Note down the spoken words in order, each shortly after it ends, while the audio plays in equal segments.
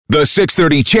The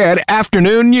 6:30 Chad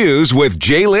Afternoon News with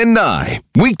Jaylen Nye.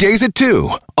 Weekdays at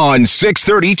 2 on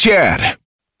 6:30 Chad.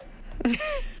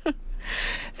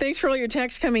 Thanks for all your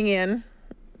texts coming in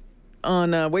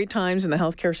on wait times in the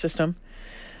healthcare system.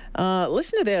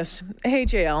 Listen to this. Hey,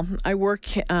 JL, I work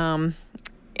inpatient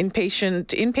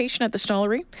at the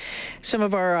Stollery. Some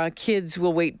of our kids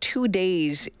will wait 2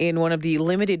 days in one of the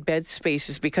limited bed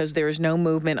spaces because there is no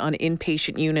movement on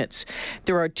inpatient units.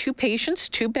 There are 2 patients,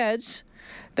 2 beds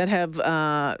that have,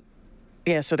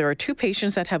 so there are 2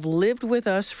 patients that have lived with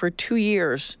us for 2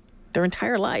 years, their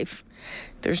entire life.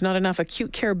 There's not enough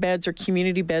acute care beds or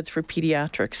community beds for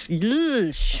pediatrics.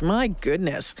 Yeesh, my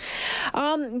goodness.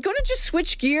 Going to just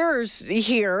switch gears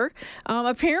here.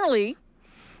 Apparently,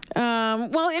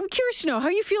 I'm curious to know how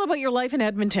you feel about your life in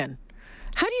Edmonton.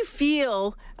 How do you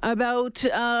feel about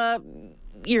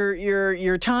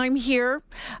your time here,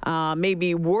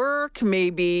 maybe work,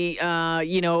 maybe,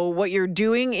 what you're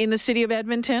doing in the city of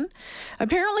Edmonton?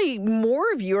 Apparently,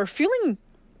 more of you are feeling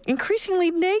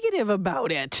increasingly negative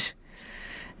about it.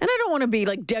 And I don't want to be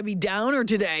like Debbie Downer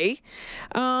today,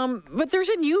 but there's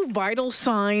a new vital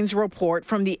signs report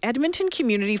from the Edmonton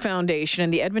Community Foundation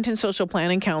and the Edmonton Social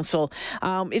Planning Council.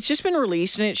 It's just been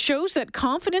released, and it shows that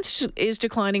confidence is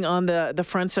declining on the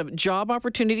fronts of job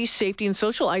opportunities, safety, and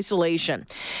social isolation.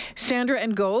 Sandra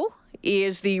Ngo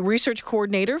is the research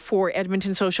coordinator for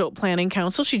Edmonton Social Planning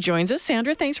Council. She joins us.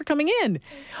 Sandra, thanks for coming in.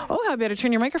 Oh, I better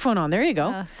turn your microphone on. There you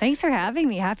go. Thanks for having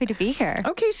me. Happy to be here.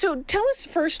 Okay, so tell us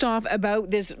first off about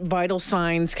this vital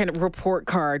signs kind of report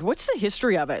card. What's the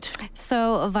history of it?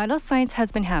 So vital signs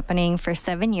has been happening for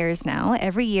 7 years now.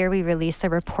 Every year we release a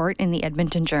report in the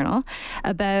Edmonton Journal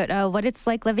about what it's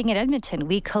like living in Edmonton.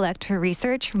 We collect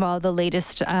research from all the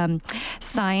latest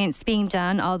science being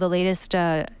done, all the latest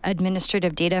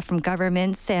administrative data from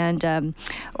governments and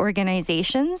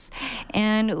organizations,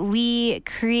 and we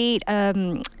create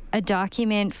a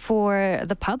document for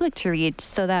the public to read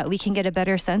so that we can get a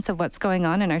better sense of what's going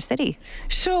on in our city.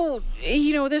 So,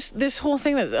 this whole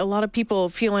thing that a lot of people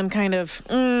feeling kind of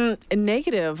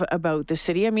negative about the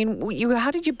city, I mean,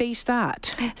 how did you base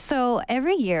that? So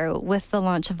every year with the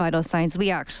launch of Vital Signs,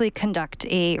 we actually conduct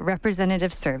a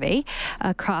representative survey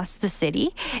across the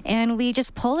city, and we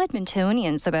just poll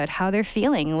Edmontonians about how they're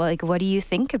feeling. Like, what do you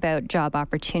think about job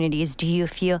opportunities? Do you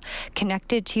feel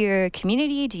connected to your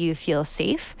community? Do you feel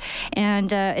safe?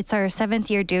 And it's our 7th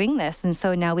year doing this. And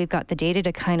so now we've got the data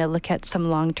to kind of look at some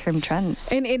long-term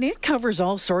trends. And it covers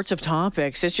all sorts of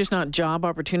topics. It's just not job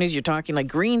opportunities. You're talking like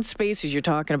green spaces. You're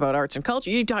talking about arts and culture.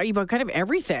 You're talking about kind of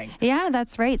everything. Yeah,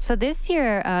 that's right. So this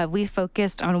year we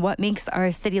focused on what makes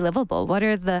our city livable. What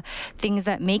are the things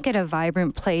that make it a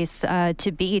vibrant place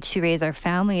to raise our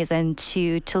families and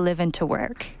to live and to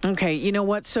work? Okay, you know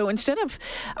what? So instead of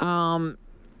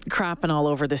crapping all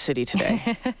over the city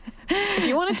today, if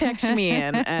you want to text me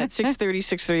in at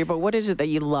 6:30 about what is it that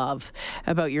you love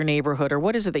about your neighborhood, or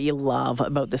what is it that you love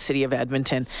about the city of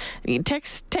Edmonton,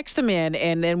 text them in,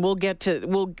 and then we'll get to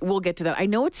that. I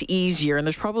know it's easier, and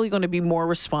there's probably going to be more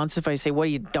response if I say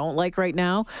what you don't like right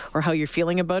now or how you're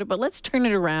feeling about it. But let's turn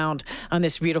it around on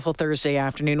this beautiful Thursday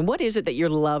afternoon. What is it that you're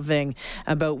loving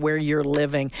about where you're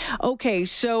living? Okay,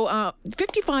 so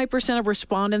 55% of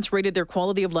respondents rated their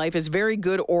quality of life as very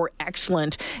good or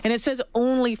excellent, and it says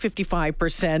only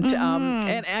 55%.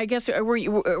 And I guess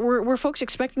were folks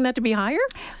expecting that to be higher?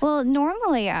 Well,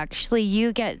 normally, actually,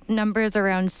 you get numbers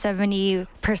around 70%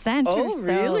 or so.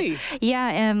 Really?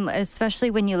 Yeah, especially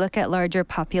when you look at larger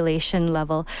population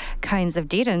level kinds of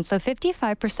data. And so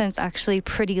 55% is actually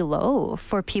pretty low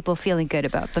for people feeling good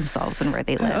about themselves and where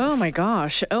they live. Oh, my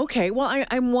gosh. Okay. Well,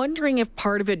 I'm wondering if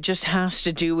part of it just has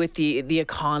to do with the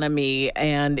economy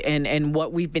and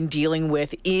what we've been dealing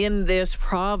with in this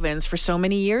province for so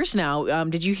many years now.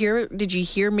 Did you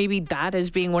hear maybe that as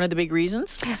being one of the big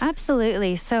reasons?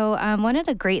 Absolutely. So one of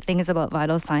the great things about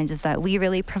Vital Signs is that we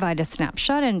really provide a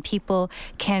snapshot, and people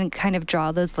can kind of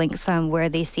draw those links where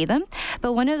they see them.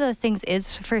 But one of the things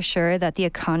is for sure that the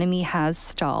economy has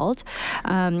stalled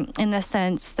in the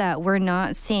sense that we're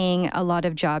not seeing a lot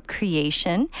of job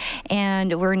creation,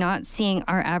 and we're not seeing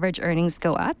our average earnings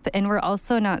go up, and we're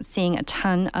also not seeing a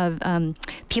ton of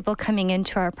people coming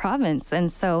into our province.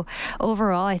 And so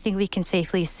overall, I think we can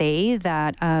safely say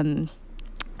that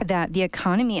that the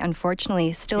economy,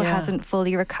 unfortunately, still hasn't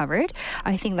fully recovered.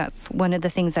 I think that's one of the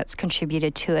things that's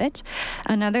contributed to it.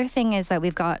 Another thing is that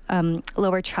we've got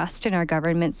lower trust in our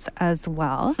governments as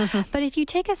well. But if you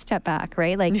take a step back,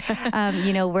 right, like,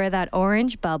 we're that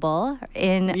orange bubble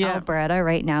in Alberta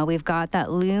right now. We've got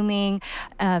that looming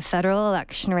federal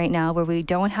election right now where we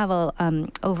don't have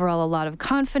overall a lot of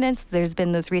confidence. There's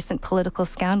been those recent political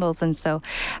scandals. And so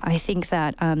I think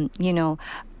that,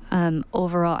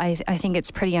 overall, I think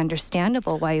it's pretty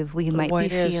understandable why we might be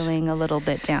feeling a little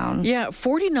bit down. Yeah,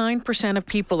 49% of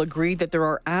people agreed that there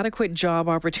are adequate job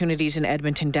opportunities in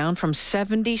Edmonton, down from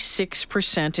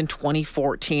 76% in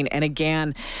 2014. And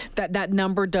again, that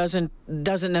number doesn't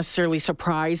necessarily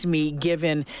surprise me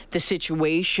given the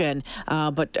situation.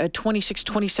 But a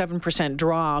 27%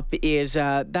 drop is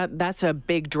that's a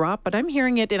big drop. But I'm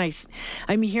hearing it, and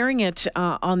I'm hearing it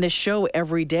on this show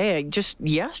every day. Just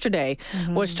yesterday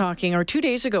was talking, or 2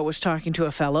 days ago was talking to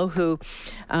a fellow who,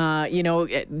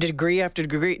 degree after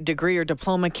degree or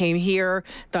diploma, came here,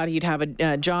 thought he'd have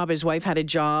a job. His wife had a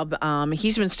job.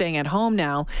 He's been staying at home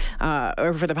now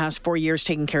for the past 4 years,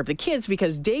 taking care of the kids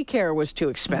because daycare was too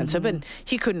expensive and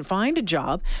he couldn't find a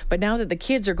job. But now that the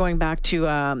kids are going back to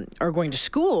going to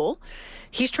school,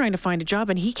 he's trying to find a job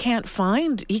and he can't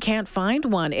find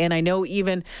one. And I know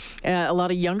even a lot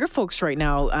of younger folks right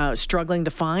now struggling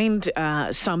to find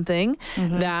something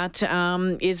that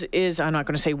is I'm not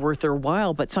going to say worth their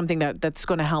while, but something that's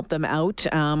going to help them out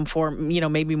for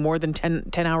maybe more than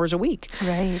 10 hours a week.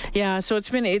 Right. Yeah. So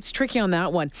it's tricky on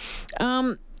that one.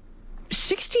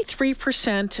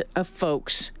 63% of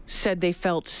folks said they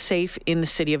felt safe in the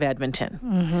city of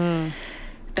Edmonton.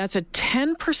 That's a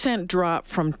 10% drop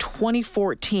from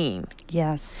 2014.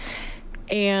 Yes.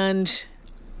 And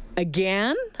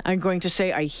again, I'm going to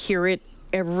say I hear it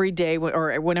every day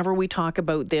or whenever we talk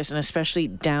about this, and especially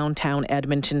downtown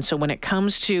Edmonton. So when it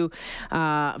comes to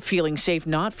feeling safe,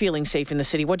 not feeling safe in the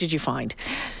city, what did you find?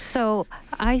 So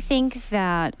I think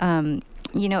that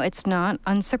it's not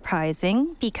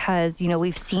unsurprising because,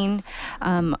 we've seen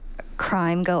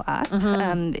crime go up.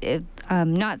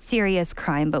 Not serious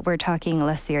crime, but we're talking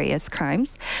less serious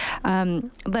crimes.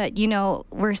 But,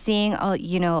 we're seeing,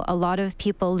 a lot of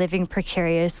people living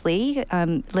precariously,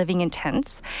 living in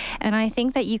tents. And I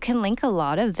think that you can link a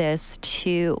lot of this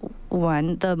to,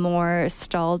 one, the more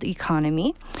stalled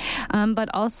economy, but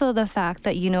also the fact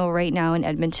that, right now in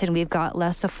Edmonton, we've got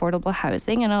less affordable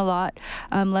housing and a lot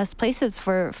less places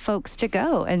for folks to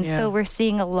go. And so we're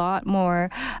seeing a lot more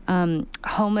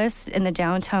homeless in the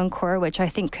downtown core, which I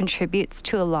think contributes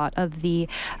to a lot of the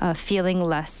feeling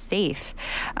less safe.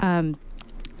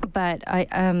 But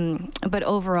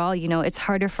overall, it's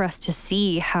harder for us to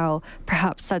see how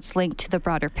perhaps that's linked to the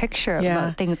broader picture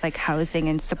about things like housing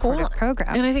and supportive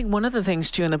programs. And I think one of the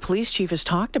things too, and the police chief has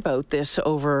talked about this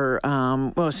over,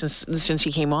 since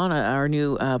he came on, our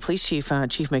new police chief,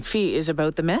 Chief McPhee, is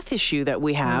about the meth issue that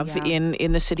we have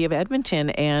in the city of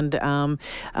Edmonton, and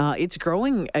it's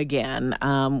growing again.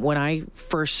 When I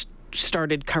first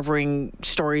started covering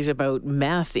stories about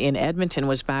meth in Edmonton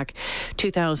was back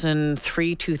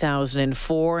 2003,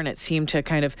 2004, and it seemed to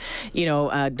kind of,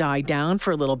 die down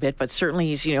for a little bit. But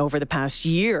certainly, over the past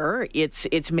year,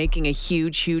 it's making a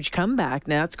huge comeback.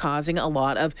 Now it's causing a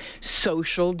lot of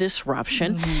social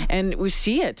disruption, and we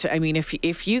see it. I mean,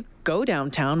 if you go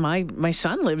downtown, my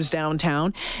son lives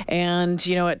downtown, and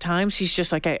at times he's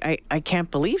just like, I can't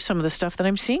believe some of the stuff that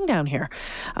I'm seeing down here,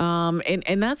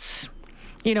 and that's.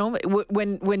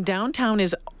 When downtown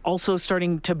is also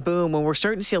starting to boom, when we're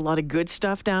starting to see a lot of good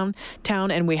stuff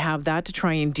downtown, and we have that to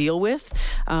try and deal with,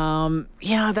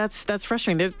 that's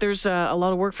frustrating. There's a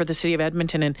lot of work for the city of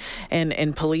Edmonton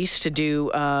and police to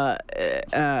do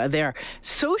there.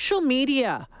 Social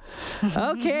media.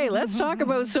 Okay, let's talk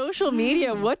about social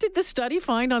media. What did the study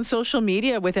find on social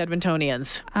media with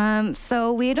Edmontonians?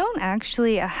 So we don't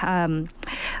actually,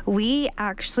 we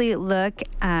actually look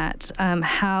at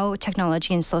how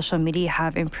technology and social media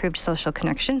have improved social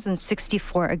connections, and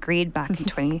 64% agreed back in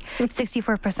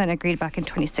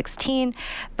 2016,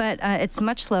 but it's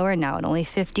much lower now at only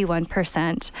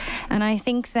 51%. And I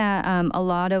think that a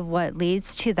lot of what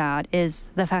leads to that is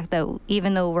the fact that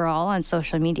even though we're all on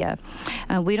social media,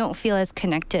 we don't feel as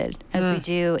connected as we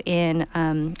do in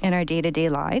our day-to-day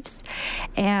lives.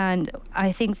 And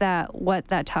I think that what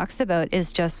that talks about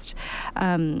is just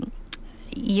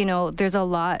there's a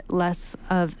lot less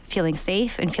of feeling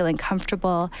safe and feeling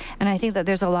comfortable. And I think that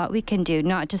there's a lot we can do,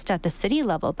 not just at the city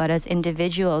level, but as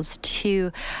individuals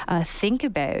to think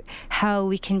about how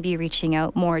we can be reaching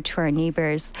out more to our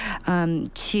neighbors,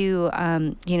 to,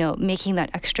 making that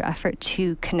extra effort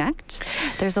to connect.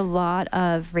 there's a lot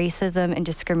of racism and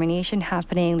discrimination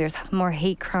happening. There's more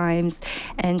hate crimes.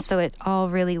 And so it's all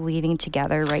really weaving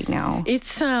together right now.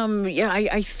 It's,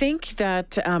 I think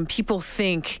that people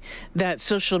think that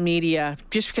social media,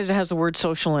 just because it has the word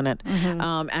social in it,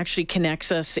 actually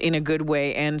connects us in a good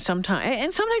way. And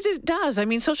sometimes it does. I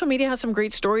mean, social media has some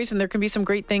great stories, and there can be some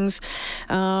great things,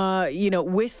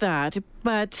 with that.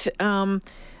 But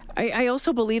I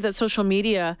also believe that social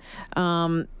media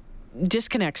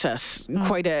disconnects us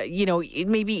quite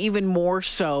maybe even more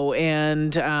so.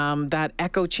 And that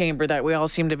echo chamber that we all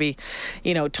seem to be,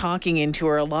 talking into,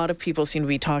 or a lot of people seem to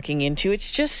be talking into,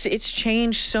 it's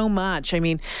changed so much. I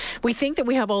mean, we think that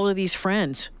we have all of these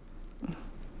friends.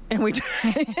 And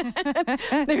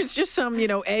there's just some,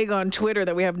 egg on Twitter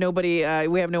that we have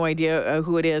no idea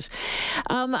who it is.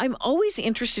 I'm always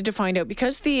interested to find out,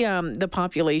 because the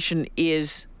population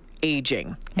is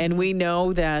aging, and we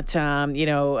know that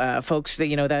folks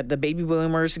that the baby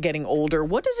boomers getting older.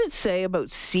 What does it say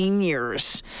about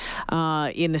seniors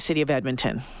in the city of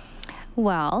Edmonton?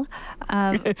 Well,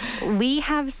 we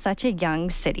have such a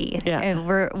young city, and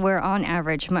we're on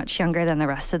average much younger than the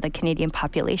rest of the Canadian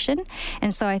population.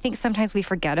 And so I think sometimes we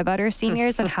forget about our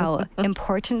seniors and how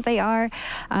important they are.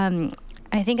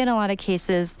 I think in a lot of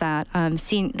cases that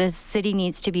the city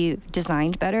needs to be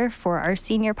designed better for our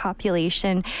senior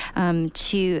population,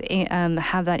 to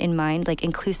have that in mind, like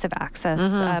inclusive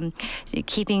access,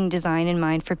 keeping design in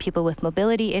mind for people with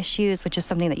mobility issues, which is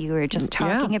something that you were just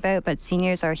talking about, but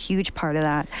seniors are a huge part of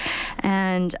that.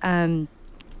 And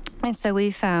so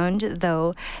we found,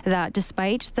 though, that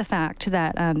despite the fact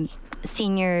that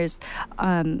seniors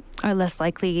are less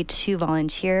likely to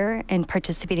volunteer and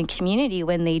participate in community,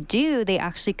 when they do, they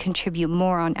actually contribute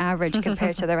more on average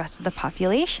compared to the rest of the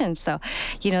population. So,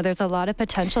 there's a lot of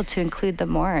potential to include them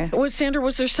more. Sandra,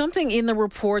 was there something in the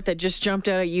report that just jumped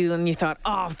out at you and you thought,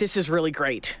 oh, this is really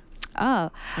great? I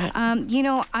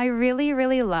really,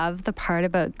 really love the part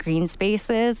about green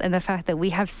spaces and the fact that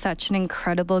we have such an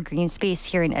incredible green space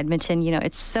here in Edmonton.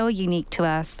 It's so unique to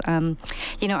us.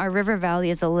 Our river valley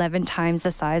is 11 times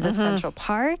the size of Central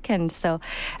Park. And so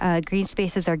green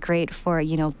spaces are great for,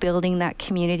 building that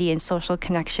community and social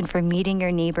connection, for meeting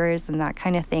your neighbors and that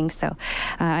kind of thing. So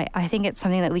I think it's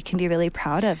something that we can be really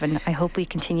proud of. And I hope we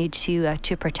continue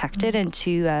to protect it and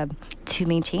to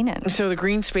maintain it. So the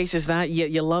green spaces, that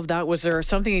you love that. Was there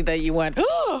something that you went,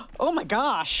 oh my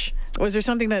gosh? Was there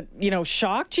something that,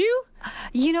 shocked you?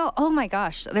 Oh my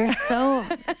gosh, there's so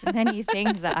many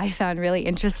things that I found really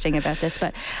interesting about this.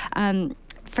 But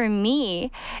for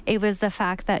me, it was the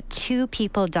fact that 2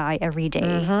 people die every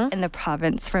day in the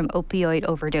province from opioid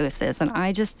overdoses. And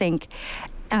I just think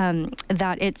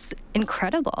that it's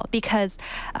incredible, because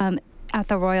at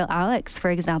the Royal Alex, for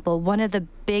example, one of the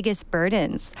biggest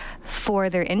burdens for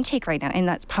their intake right now, and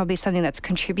that's probably something that's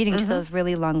contributing to those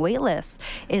really long wait lists,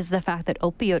 is the fact that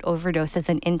opioid overdoses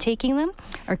and intaking them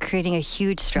are creating a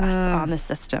huge stress on the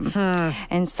system.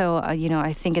 And so,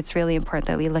 I think it's really important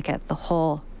that we look at the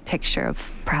whole picture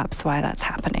of perhaps why that's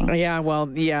happening.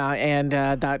 And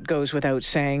that goes without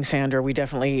saying, Sandra. We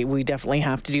definitely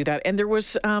have to do that. And there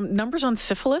was numbers on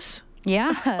syphilis.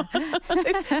 Yeah.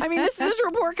 I mean, this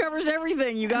report covers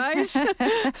everything, you guys.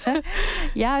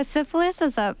 Yeah, syphilis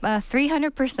is up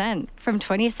 300% from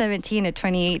 2017 to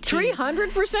 2018.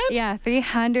 300%? Yeah,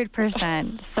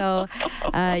 300%. So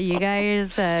you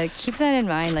guys keep that in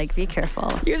mind, be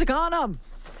careful. Use a condom.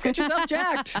 Get yourself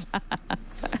jacked.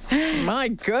 My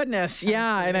goodness.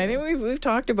 Yeah, and I think we've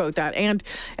talked about that. And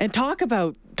talk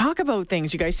about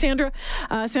things, you guys. Sandra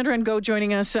Ngo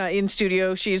joining us in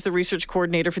studio. She's the research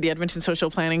coordinator for the Edmonton Social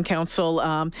Planning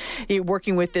Council,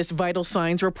 working with this vital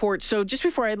signs report. So just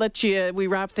before I let we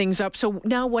wrap things up, so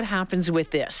now what happens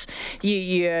with this?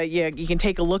 You can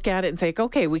take a look at it and think,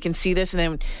 okay, we can see this,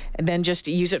 and then just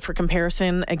use it for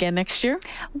comparison again next year?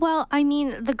 Well, I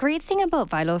mean, the great thing about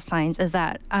vital signs is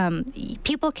that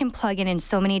people can plug in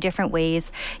so many different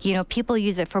ways. People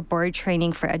use it for board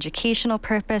training, for educational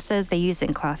purposes. They use it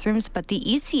in classrooms, but the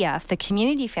ECF, the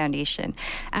Community Foundation,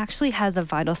 actually has a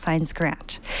vital signs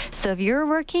grant. So if you're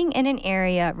working in an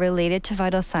area related to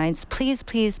vital signs, please,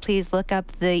 please, please look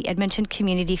up the Edmonton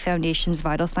Community Foundation's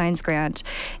vital signs grant.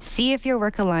 See if your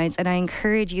work aligns, and I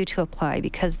encourage you to apply,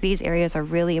 because these areas are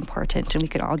really important and we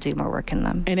could all do more work in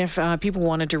them. And if people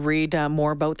wanted to read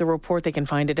more about the report, they can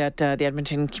find it at the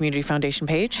Edmonton Community Foundation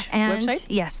page, website?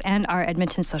 Yes, and our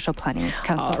Edmonton Social Planning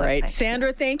Council website. All right. Website.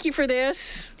 Sandra, thank you for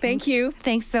this. Thank you.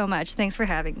 Thanks so much. Thanks for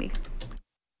having me.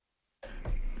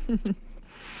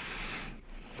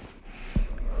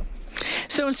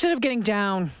 So instead of getting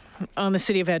down on the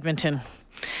city of Edmonton,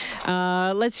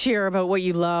 Let's hear about what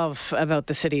you love about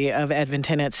the city of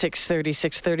Edmonton at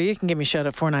 6:30. You can give me a shout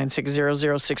at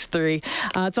 496-0063.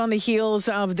 It's on the heels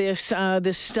of this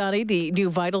study, the new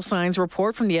vital signs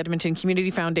report from the Edmonton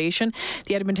Community Foundation,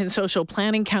 the Edmonton Social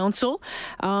Planning Council,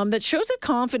 that shows that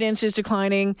confidence is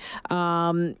declining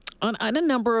on a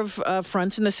number of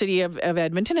fronts in the city of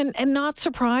Edmonton, and not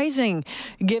surprising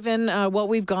given what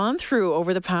we've gone through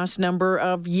over the past number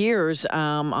of years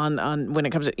on when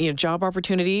it comes to job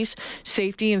opportunities,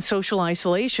 safety, and social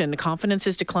isolation. Confidence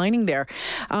is declining there.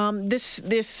 This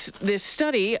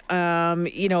study,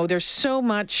 there's so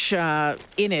much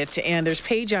in it, and there's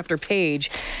page after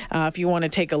page if you want to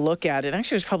take a look at it.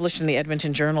 Actually, it was published in the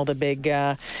Edmonton Journal, the big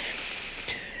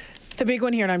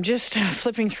one here, and I'm just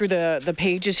flipping through the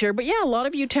pages here. But yeah, a lot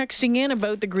of you texting in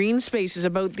about the green spaces,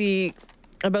 about the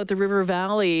River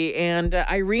Valley, and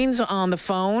Irene's on the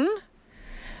phone.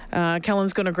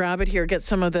 Kellen's going to grab it here, get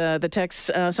some of the texts.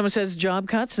 Someone says job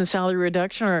cuts and salary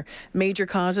reduction are major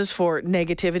causes for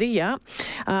negativity. Yeah.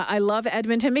 I love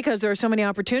Edmonton because there are so many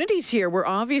opportunities here. We're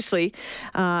obviously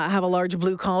have a large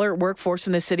blue-collar workforce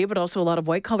in the city, but also a lot of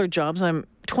white-collar jobs. I'm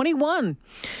 21,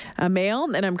 a male,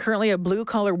 and I'm currently a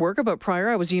blue-collar worker, but prior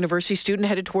I was a university student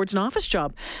headed towards an office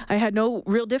job. I had no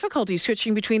real difficulty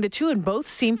switching between the two, and both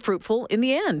seemed fruitful in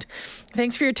the end.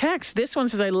 Thanks for your text. This one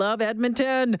says, I love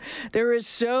Edmonton. There is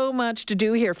so much to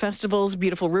do here. Festivals,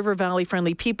 beautiful River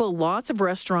Valley-friendly people, lots of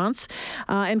restaurants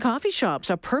and coffee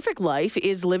shops. A perfect life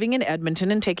is living in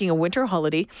Edmonton and taking a winter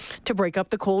holiday to break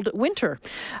up the cold winter.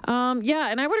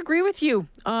 Yeah, and I would agree with you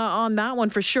on that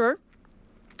one for sure.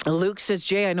 Luke says,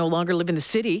 Jay, I no longer live in the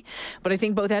city, but I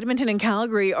think both Edmonton and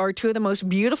Calgary are two of the most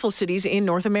beautiful cities in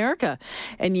North America.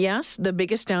 And yes, the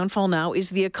biggest downfall now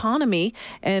is the economy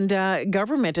and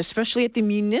government, especially at the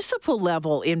municipal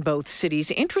level in both cities.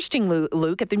 Interesting,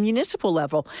 Luke, at the municipal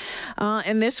level.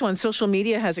 And this one, social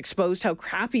media has exposed how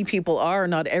crappy people are.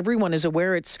 Not everyone is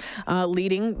aware it's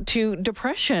leading to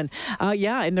depression.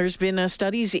 Yeah, and there's been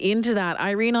studies into that.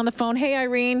 Irene on the phone. Hey,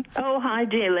 Irene. Oh, hi,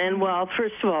 Jalen. Well,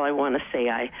 first of all, I want to say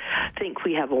I think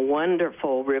we have a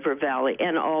wonderful River Valley,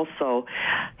 and also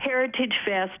Heritage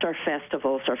Fest, our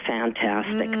festivals are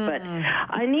fantastic. But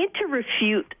I need to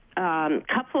refute a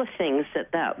couple of things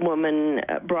that woman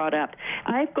brought up.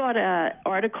 I've got an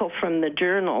article from the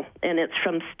Journal, and it's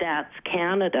from Stats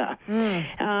Canada.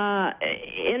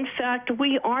 In fact,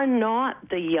 we are not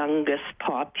the youngest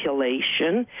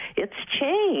population. It's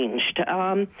changed.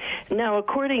 Now,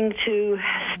 according to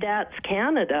Stats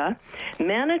Canada,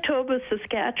 Manitoba,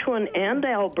 Saskatchewan, and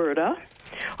Alberta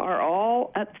are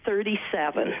all at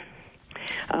 37.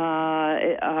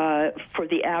 For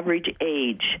the average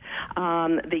age.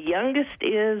 The youngest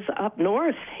is up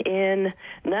north in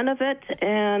Nunavut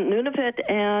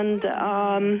and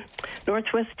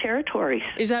Northwest Territories.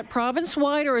 Is that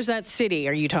province-wide or is that city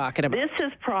are you talking about? This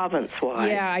is province-wide.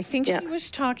 Yeah, I think she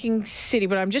was talking city,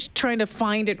 but I'm just trying to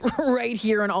find it right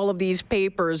here in all of these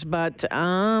papers. But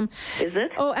is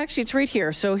it? Oh, actually, it's right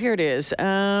here. So here it is.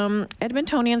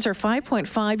 Edmontonians are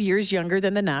 5.5 years younger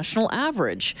than the national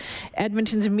average.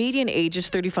 Edmonton's median age is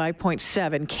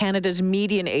 35.7. Canada's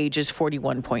median age is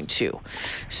 41.2.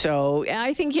 So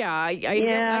I think, I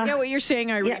get what you're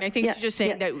saying, Irene. I think she's just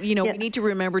saying that, we need to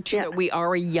remember, too, that we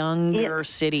are a younger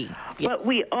city. Yes. But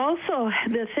we also,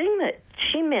 the thing that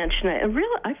she mentioned,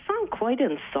 I found quite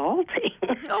insulting.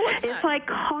 Oh, what's that? If I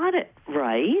caught it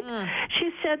right, she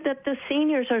said that the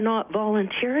seniors are not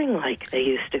volunteering like they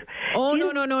used to. Oh,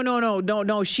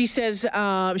 no. She says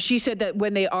she said that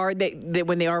when they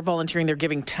are volunteering, they're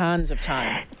giving tons of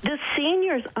time. The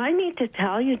seniors, I need to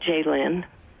tell you, Jalen,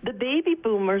 the baby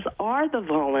boomers are the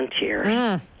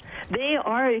volunteers. They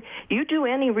are, you do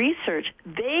any research,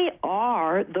 they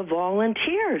are the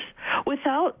volunteers.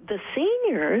 Without the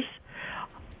seniors,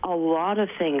 a lot of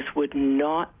things would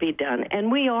not be done.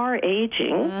 And we are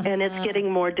aging, and it's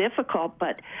getting more difficult.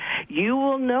 But you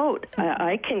will note,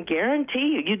 I can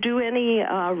guarantee you do any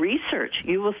research,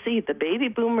 you will see the baby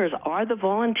boomers are the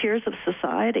volunteers of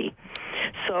society.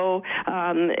 So,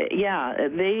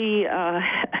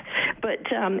 but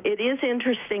it is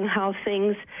interesting how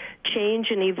things change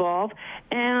and evolve.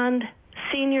 And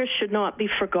seniors should not be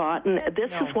forgotten.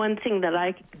 This is one thing that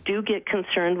I do get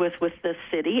concerned with this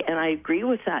city, and I agree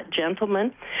with that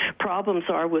gentleman. Problems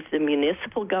are with the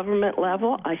municipal government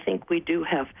level. I think we do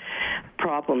have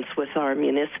problems with our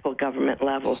municipal government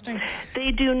level.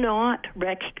 They do not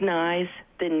recognize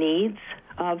the needs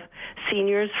of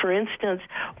seniors. For instance,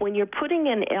 when you're putting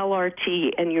in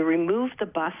LRT and you remove the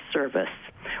bus service,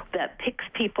 that picks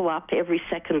people up every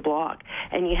second block,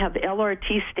 and you have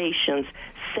LRT stations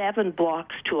 7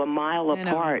 blocks to a mile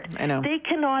apart. I know. They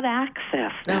cannot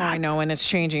access that. No, I know, and it's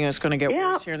changing. It's going to get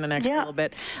worse here in the next little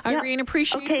bit. Irene,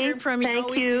 appreciate hearing from you. Thank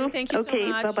Always you. do. Thank you so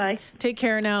much. Bye-bye. Take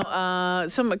care now.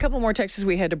 A couple more texts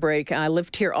we had to break. I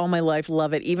lived here all my life.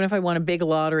 Love it. Even if I won a big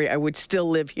lottery, I would still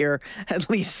live here at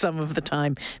least some of the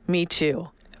time. Me too.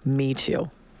 Me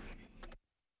too.